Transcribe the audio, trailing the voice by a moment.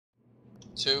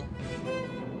2,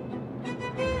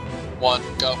 1,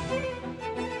 go.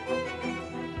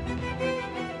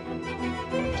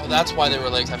 Oh, that's why they were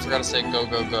legs. I forgot to say go,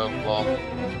 go, go. Lol.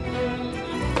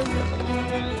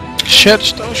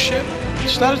 Shit, oh shit.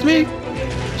 Status me.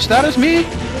 Status me.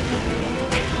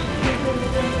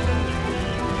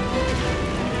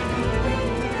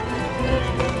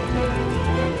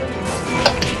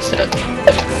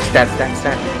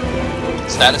 Stat.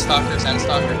 Status stalker, status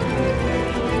stalker.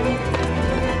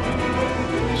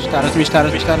 Status me,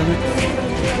 status me, status me.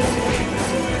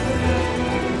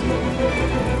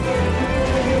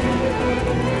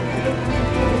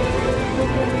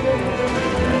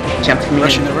 Champs coming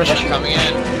Rushing, in. they're rushing. Coming in.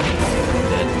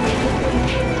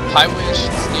 Highway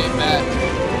should stay back.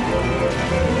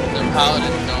 Their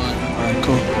paladin going. Alright,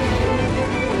 cool.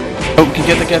 Oh, we can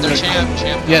get together. Their champ.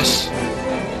 Yes.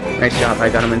 Nice job, I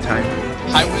got him in time.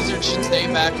 High Wizard should stay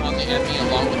back on the enemy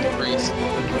along with the priest.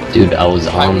 Dude, I was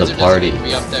on the party.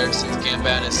 Be up there since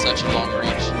Gamban is such a long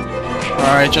reach.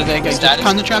 Alright, just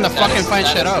concentrate on the fucking fight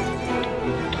shit up.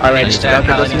 Alright,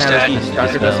 Stalker doesn't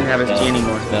have his G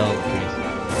anymore.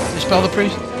 Dispel the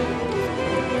priest.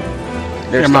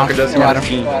 Their Stalker doesn't have his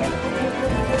G.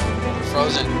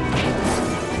 Frozen.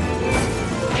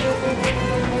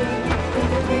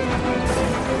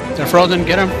 They're frozen,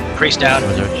 get him. Priest down.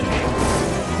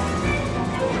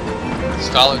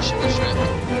 Scholarship is shit.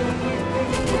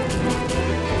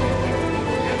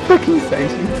 Fucking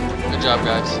Sanchi. Good job,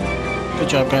 guys. Good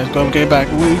job, guys. Go get back.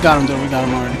 We got him, dude. We got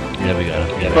him already. Yeah, we got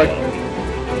him.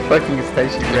 Fucking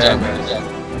Sanchi. Good job, man. Good job.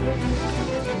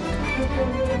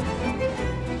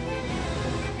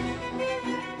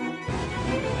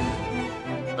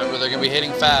 Remember, they're gonna be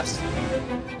hitting fast.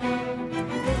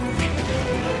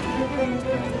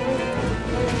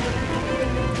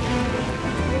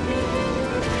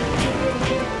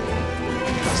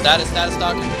 Status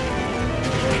stalker.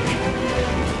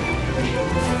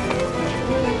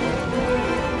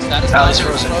 Status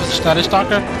frozen. Status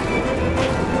stalker.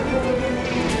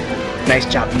 Nice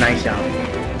job.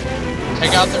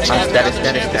 Take out their champ. Status.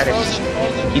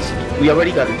 We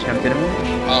already got a champ, didn't we?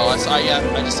 Oh, I saw. Yeah,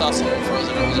 I just saw someone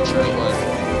frozen. I wasn't sure what.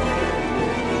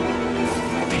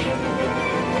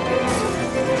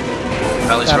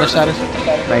 Status.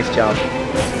 Nice job.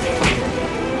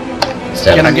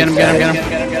 Get him.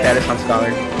 Status on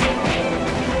Scholar.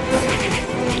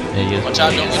 Yeah, Watch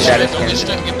out, don't get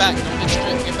stripped, get back,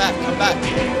 come back.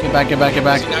 Get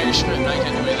back. See, now you're stripped, now you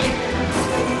can't do anything.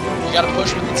 You gotta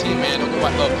push with the team, man, don't go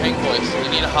by ping voice. You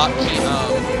need a hotkey,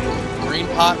 green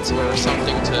pot or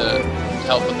something to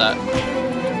help with that.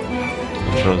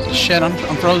 I'm frozen. Shit, I'm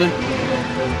frozen.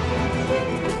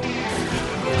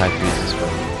 High priest is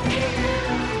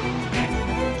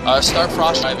frozen. Start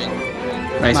frost diving.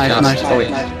 Nice job.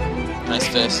 Nice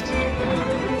fist.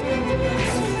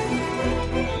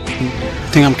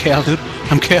 I think I'm chaos, dude.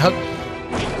 I'm chaos.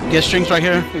 Get strings right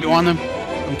here if you want them.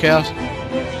 I'm chaos.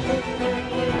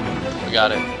 We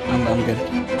got it. I'm good.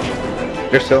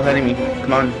 They're still hitting me.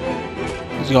 Come on.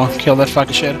 Let's go. Kill that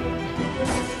fucking shit.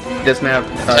 Doesn't have.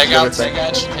 Take out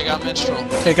Minstrel.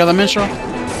 Take out the minstrel.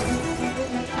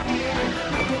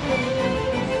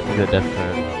 We got death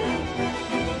card.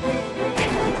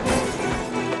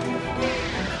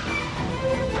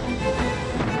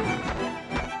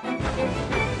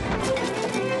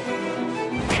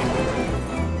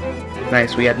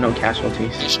 Nice, we had no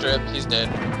casualties. He's stripped, he's dead.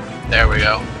 There we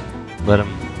go. Let him.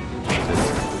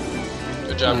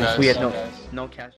 Good job, guys. We had no casualties.